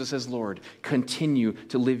Christ Jesus as Lord, continue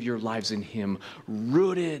to live your lives in him,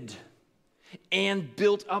 rooted and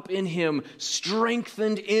built up in him,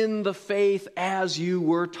 strengthened in the faith as you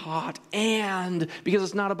were taught, and, because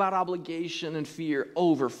it's not about obligation and fear,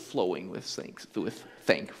 overflowing with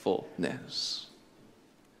thankfulness.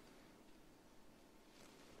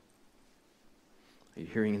 Are you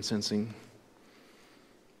hearing and sensing?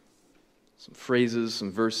 Some phrases,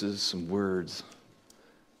 some verses, some words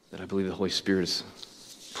that I believe the Holy Spirit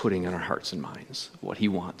is putting in our hearts and minds, what he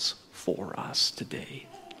wants for us today.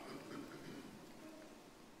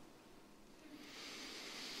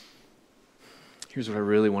 Here's what I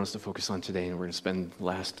really want us to focus on today, and we're going to spend the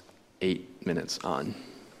last 8 minutes on.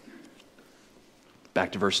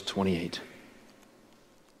 Back to verse 28.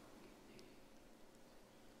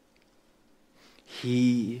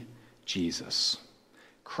 He, Jesus,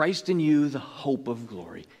 Christ in you, the hope of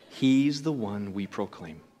glory. He's the one we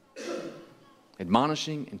proclaim,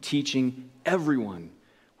 admonishing and teaching everyone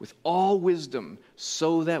with all wisdom,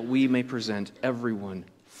 so that we may present everyone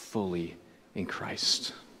fully in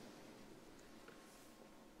Christ.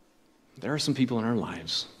 There are some people in our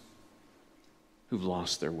lives who've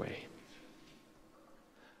lost their way,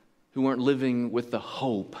 who aren't living with the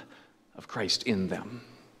hope of Christ in them.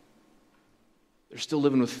 They're still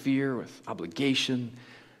living with fear, with obligation,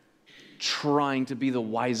 trying to be the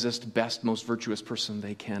wisest, best, most virtuous person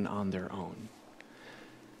they can on their own.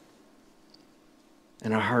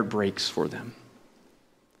 And our heart breaks for them.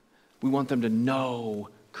 We want them to know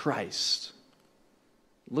Christ.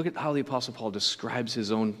 Look at how the Apostle Paul describes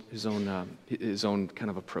his own kind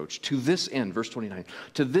of approach. To this end, verse 29,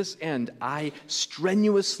 to this end I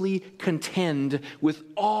strenuously contend with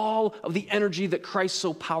all of the energy that Christ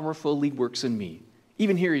so powerfully works in me.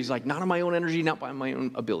 Even here he's like, not on my own energy, not by my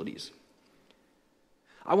own abilities.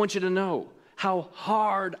 I want you to know how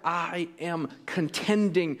hard I am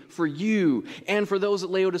contending for you and for those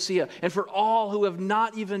at Laodicea and for all who have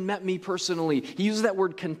not even met me personally. He uses that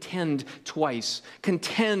word contend twice.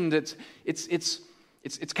 Contend, it's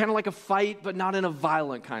kind of like a fight, but not in a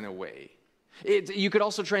violent kind of way. You could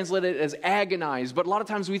also translate it as agonize, but a lot of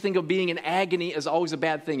times we think of being in agony as always a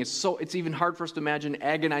bad thing. It's even hard for us to imagine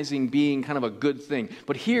agonizing being kind of a good thing.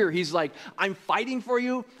 But here he's like, I'm fighting for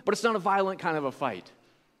you, but it's not a violent kind of a fight.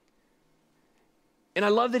 And I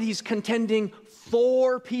love that he's contending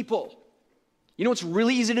for people. You know what's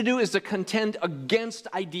really easy to do is to contend against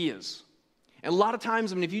ideas. And a lot of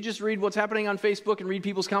times, if you just read what's happening on Facebook and read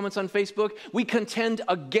people's comments on Facebook, we contend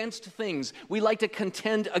against things. We like to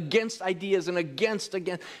contend against ideas and against.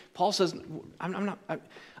 Paul says, I'm going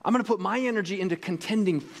to put my energy into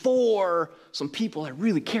contending for some people I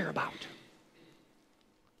really care about.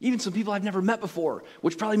 Even some people I've never met before,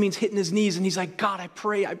 which probably means hitting his knees, and he's like, God, I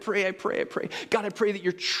pray. God, I pray that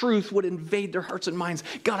your truth would invade their hearts and minds.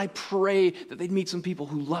 God, I pray that they'd meet some people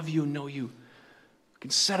who love you and know you, who can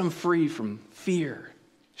set them free from fear,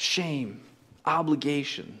 shame,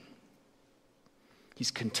 obligation. He's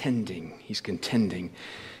contending. Here's what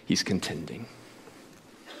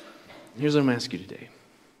I'm going to ask you today.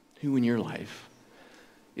 Who in your life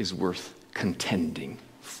is worth contending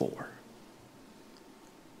for?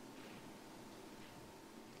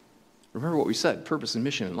 Remember what we said, purpose and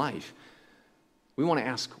mission in life. We want to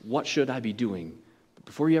ask, what should I be doing? But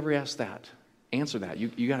before you ever answer that,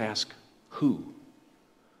 you got to ask, who?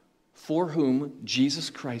 For whom Jesus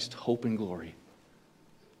Christ, hope and glory.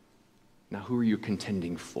 Now, who are you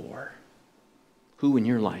contending for? Who in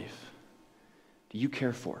your life do you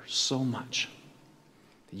care for so much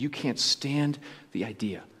that you can't stand the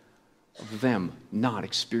idea of them not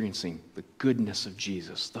experiencing the goodness of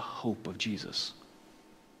Jesus, the hope of Jesus?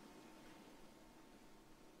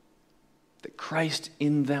 That Christ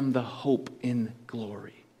in them, the hope in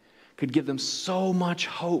glory, could give them so much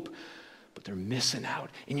hope, but they're missing out.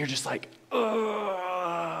 And you're just like,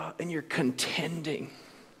 ugh, and you're contending.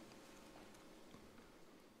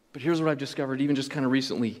 But here's what I've discovered, even just kind of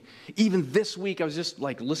recently. Even this week, I was just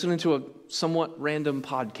like listening to a somewhat random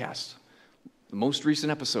podcast. The most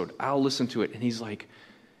recent episode, I'll listen to it. And he's like,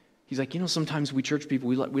 sometimes we church people,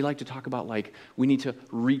 we like to talk about like, we need to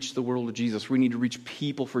reach the world of Jesus. We need to reach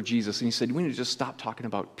people for Jesus. And he said, we need to just stop talking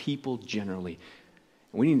about people generally.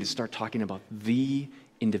 And we need to start talking about the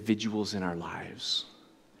individuals in our lives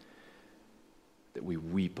that we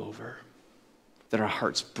weep over, that our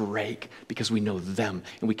hearts break because we know them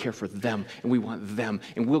and we care for them and we want them.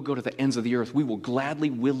 And we'll go to the ends of the earth. We will gladly,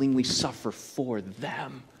 willingly suffer for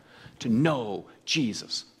them to know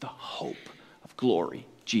Jesus, the hope of glory.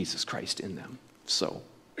 Jesus Christ in them. So,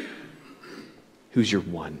 who's your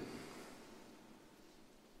one?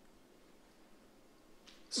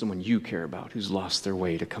 Someone you care about who's lost their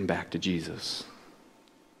way to come back to Jesus.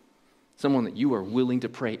 Someone that you are willing to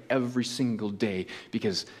pray every single day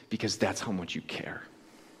because that's how much you care.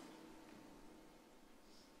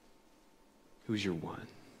 Who's your one?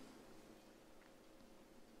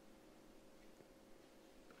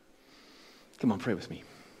 Come on, pray with me.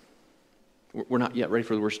 We're not yet ready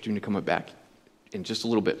for the worship team to come back in just a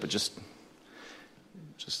little bit, but just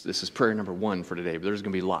this is prayer number 1 for today, but there's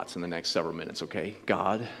going to be lots in the next several minutes, okay?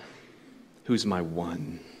 God, who's my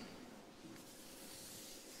one?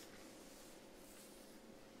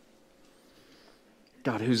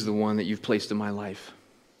 God, who's the one that you've placed in my life?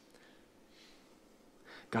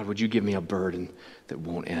 God, would you give me a burden that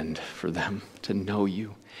won't end for them to know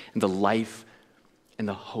you and the life and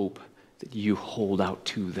the hope that you hold out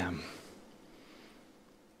to them?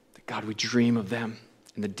 God, we dream of them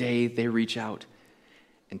and the day they reach out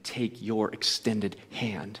and take your extended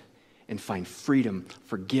hand and find freedom,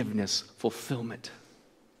 forgiveness, fulfillment,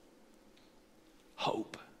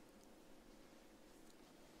 hope.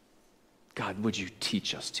 God, would you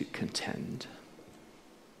teach us to contend?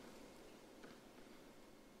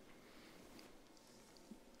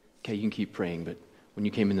 Okay, you can keep praying, but when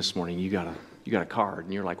you came in this morning, you got a card,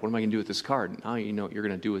 and you're like, what am I going to do with this card? Now you know what you're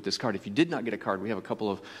going to do with this card. If you did not get a card, we have a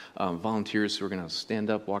couple of volunteers who are going to stand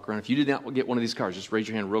up, walk around. If you did not get one of these cards, just raise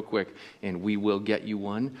your hand real quick, and we will get you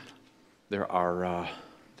one. There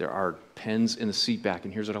are pens in the seat back,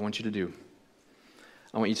 and here's what I want you to do.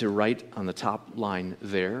 I want you to write on the top line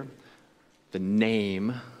there the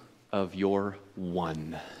name of your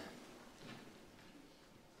one.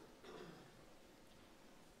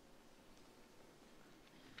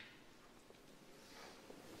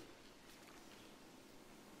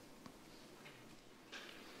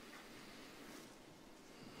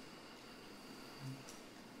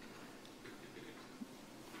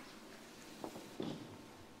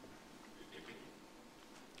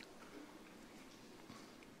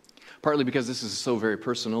 Partly because this is so very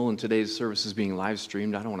personal and today's service is being live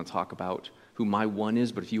streamed, I don't want to talk about who my one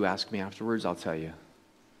is, but if you ask me afterwards, I'll tell you.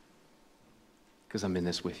 Because I'm in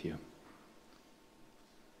this with you.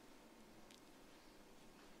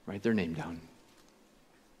 Write their name down.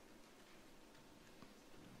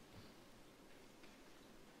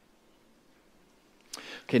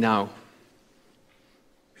 Okay, now,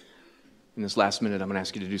 in this last minute, I'm going to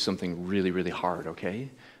ask you to do something really, really hard, okay?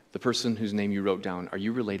 The person whose name you wrote down, are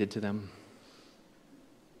you related to them?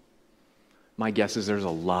 My guess is there's a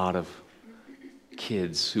lot of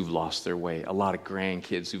kids who've lost their way, a lot of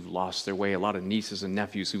grandkids who've lost their way, a lot of nieces and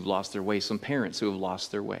nephews who've lost their way, some parents who have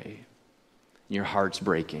lost their way. And your heart's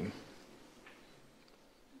breaking.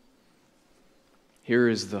 Here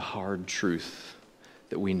is the hard truth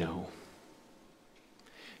that we know.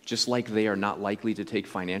 Just like they are not likely to take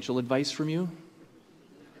financial advice from you,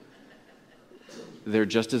 they're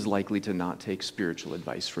just as likely to not take spiritual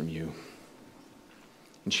advice from you.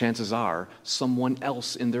 And chances are, someone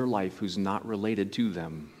else in their life who's not related to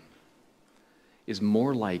them is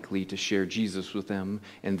more likely to share Jesus with them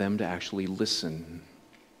and them to actually listen.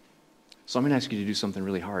 So I'm going to ask you to do something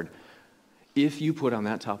really hard. If you put on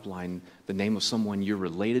that top line the name of someone you're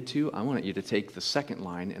related to, I want you to take the second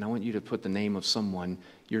line and I want you to put the name of someone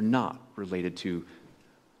you're not related to.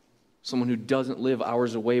 Someone who doesn't live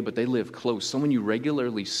hours away, but they live close. Someone you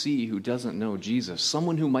regularly see who doesn't know Jesus.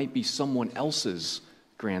 Someone who might be someone else's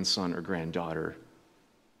grandson or granddaughter.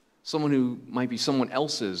 Someone who might be someone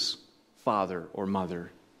else's father or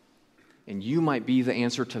mother. And you might be the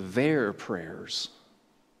answer to their prayers.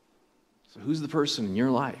 So who's the person in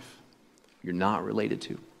your life you're not related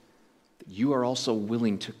to, that you are also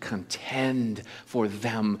willing to contend for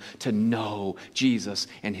them to know Jesus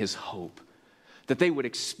and his hope? That they would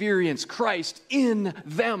experience Christ in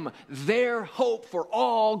them, their hope for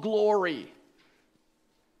all glory.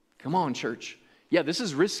 Come on, church. Yeah, this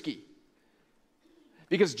is risky.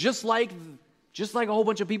 Because just like a whole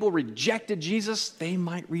bunch of people rejected Jesus, they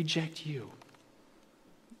might reject you.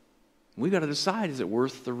 We've got to decide, is it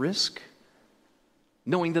worth the risk?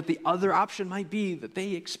 Knowing that the other option might be that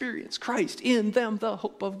they experience Christ in them, the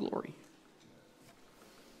hope of glory.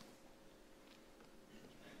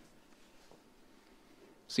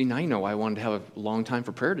 See, now you know why I wanted to have a long time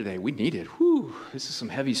for prayer today. We need it. Whew, this is some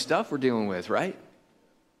heavy stuff we're dealing with, right?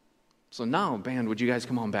 So now, band, would you guys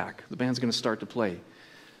come on back? The band's going to start to play.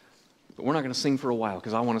 But we're not going to sing for a while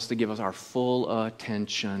because I want us to give us our full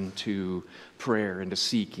attention to prayer and to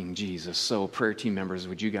seeking Jesus. So prayer team members,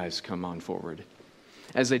 would you guys come on forward?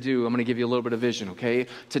 As they do, I'm going to give you a little bit of vision, okay?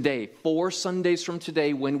 Today, 4 Sundays from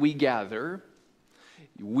today when we gather,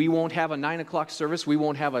 we won't have a 9 o'clock service. We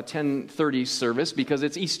won't have a 10:30 service because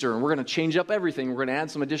it's Easter, and we're going to change up everything. We're going to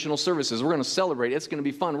add some additional services. We're going to celebrate. It's going to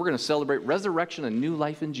be fun. We're going to celebrate resurrection and new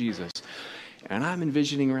life in Jesus. And I'm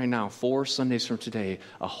envisioning right now, 4 Sundays from today,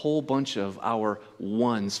 a whole bunch of our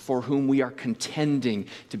ones for whom we are contending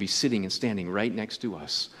to be sitting and standing right next to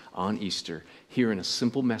us on Easter, hearing a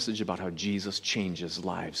simple message about how Jesus changes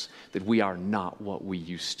lives, that we are not what we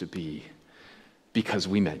used to be because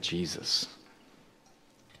we met Jesus.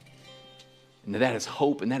 And that is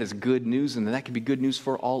hope, and that is good news, and that can be good news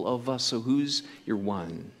for all of us. So who's your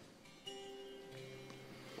one?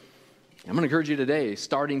 I'm going to encourage you today,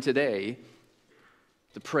 starting today,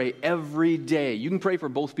 to pray every day. You can pray for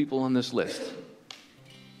both people on this list.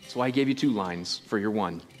 That's why I gave you 2 lines for your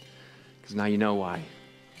one, because now you know why.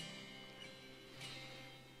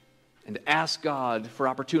 And ask God for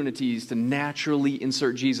opportunities to naturally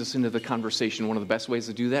insert Jesus into the conversation. One of the best ways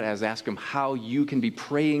to do that is ask Him how you can be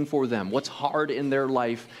praying for them. What's hard in their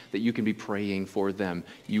life that you can be praying for them?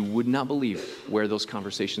 You would not believe where those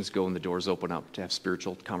conversations go and the doors open up to have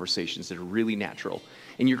spiritual conversations that are really natural.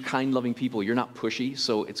 And you're kind, loving people. You're not pushy,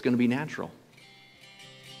 so it's going to be natural.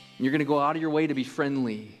 And you're going to go out of your way to be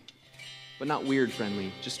friendly, but not weird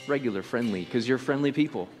friendly, just regular friendly, because you're friendly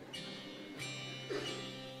people.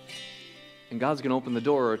 And God's going to open the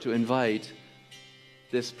door to invite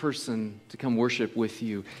this person to come worship with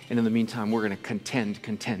you. And in the meantime, we're going to contend.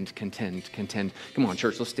 Come on,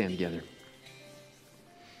 church, let's stand together.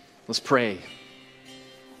 Let's pray.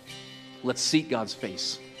 Let's seek God's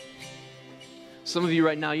face. Some of you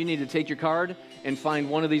right now, you need to take your card and find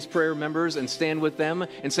one of these prayer members and stand with them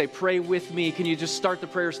and say, pray with me. Can you just start the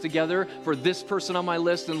prayers together for this person on my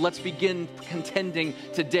list? And let's begin contending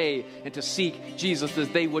today and to seek Jesus as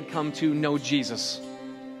they would come to know Jesus.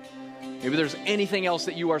 Maybe there's anything else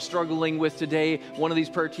that you are struggling with today. One of these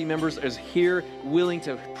prayer team members is here willing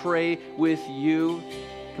to pray with you.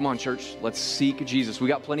 Come on, church, let's seek Jesus. We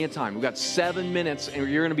got plenty of time. We've got 7 minutes, and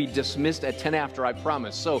you're going to be dismissed at 10 after, I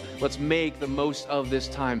promise. So let's make the most of this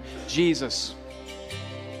time. Jesus,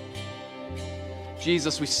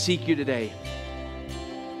 we seek you today.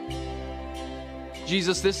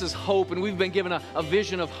 Jesus, this is hope, and we've been given a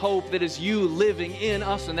vision of hope that is you living in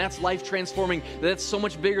us, and that's life transforming. That's so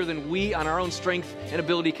much bigger than we on our own strength and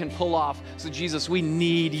ability can pull off. So Jesus, we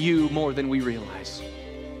need you more than we realize.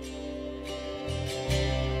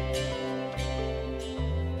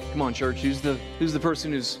 Come on, church, who's the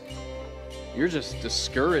person you're just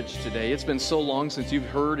discouraged today? It's been so long since you've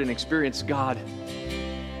heard and experienced God.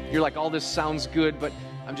 You're like, all this sounds good, but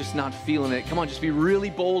I'm just not feeling it. Come on, just be really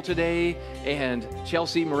bold today. And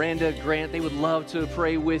Chelsea, Miranda, Grant, they would love to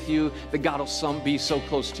pray with you that God will be so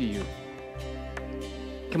close to you.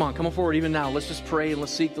 Come on forward even now. Let's just pray and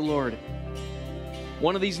let's seek the Lord.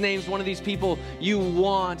 One of these names, one of these people, you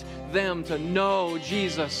want them to know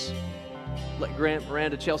Jesus. Let Grant,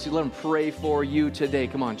 Miranda, Chelsea, let them pray for you today.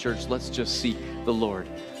 Come on, church, let's just seek the Lord.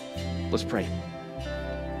 Let's pray.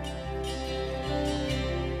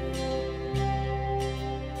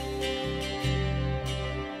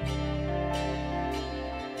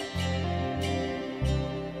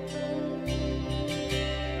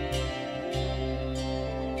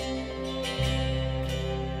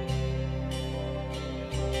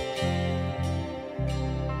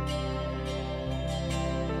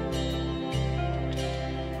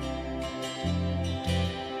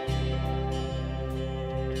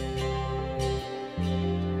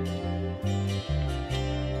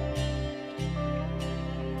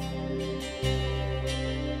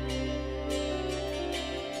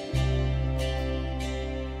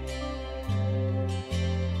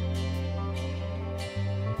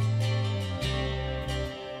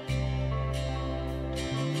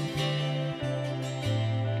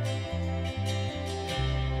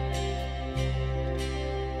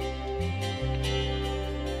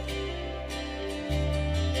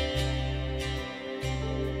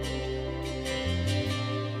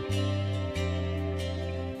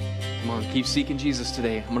 Keep seeking Jesus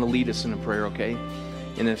today. I'm going to lead us in a prayer, okay?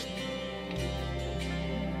 And if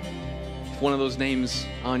one of those names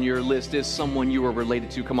on your list is someone you are related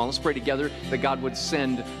to, come on, let's pray together that God would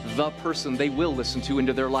send the person they will listen to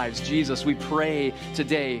into their lives. Jesus, we pray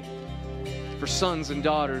today for sons and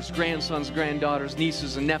daughters, grandsons, granddaughters,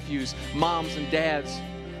 nieces and nephews, moms and dads,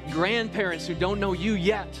 grandparents who don't know you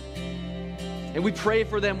yet. And we pray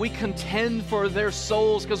for them. We contend for their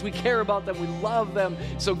souls because we care about them. We love them.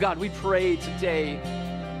 So God, we pray today,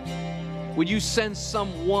 would you send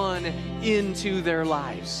someone into their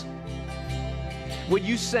lives? Would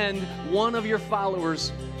you send one of your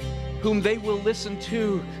followers whom they will listen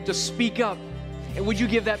to speak up? And would you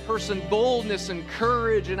give that person boldness and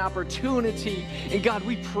courage and opportunity? And God,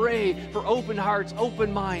 we pray for open hearts,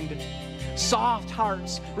 open mind, soft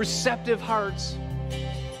hearts, receptive hearts,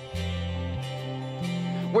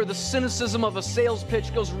 where the cynicism of a sales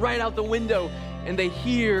pitch goes right out the window and they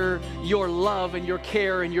hear your love and your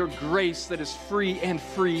care and your grace that is free and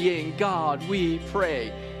freeing. God, we pray.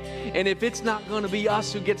 And if it's not going to be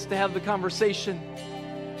us who gets to have the conversation,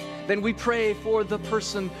 then we pray for the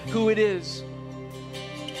person who it is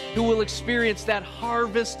who will experience that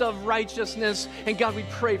harvest of righteousness. And God, we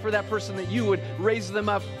pray for that person that you would raise them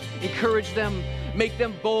up, encourage them, make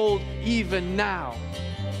them bold even now.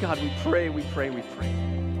 God, we pray, we pray, we pray.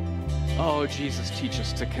 Oh, Jesus, teach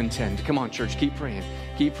us to contend. Come on, church, keep praying.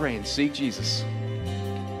 Keep praying. Seek Jesus.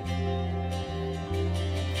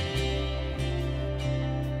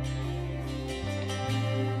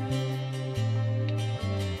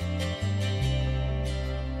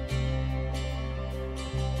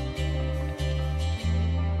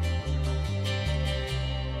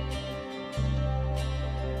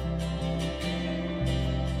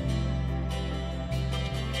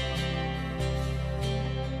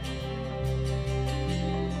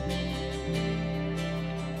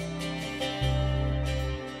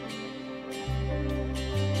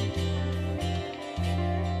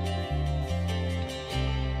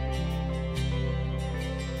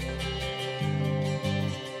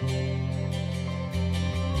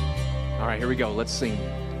 All right, here we go. Let's sing.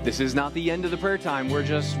 This is not the end of the prayer time. We're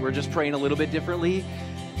just praying a little bit differently.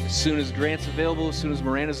 As soon as Grant's available, as soon as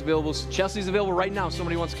Miranda's available, Chelsea's available right now.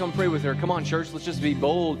 Somebody wants to come pray with her. Come on, church. Let's just be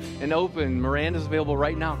bold and open. Miranda's available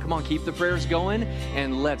right now. Come on, keep the prayers going,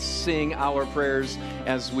 and let's sing our prayers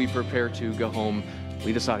as we prepare to go home.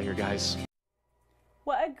 Lead us out of here, guys.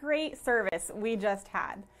 What a great service we just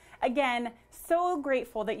had. Again, so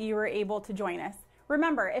grateful that you were able to join us.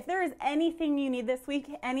 Remember, if there is anything you need this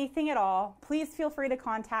week, anything at all, please feel free to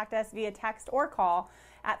contact us via text or call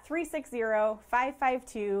at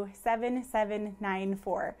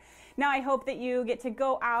 360-552-7794. Now, I hope that you get to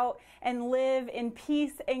go out and live in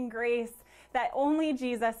peace and grace that only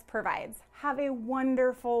Jesus provides. Have a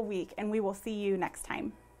wonderful week, and we will see you next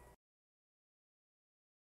time.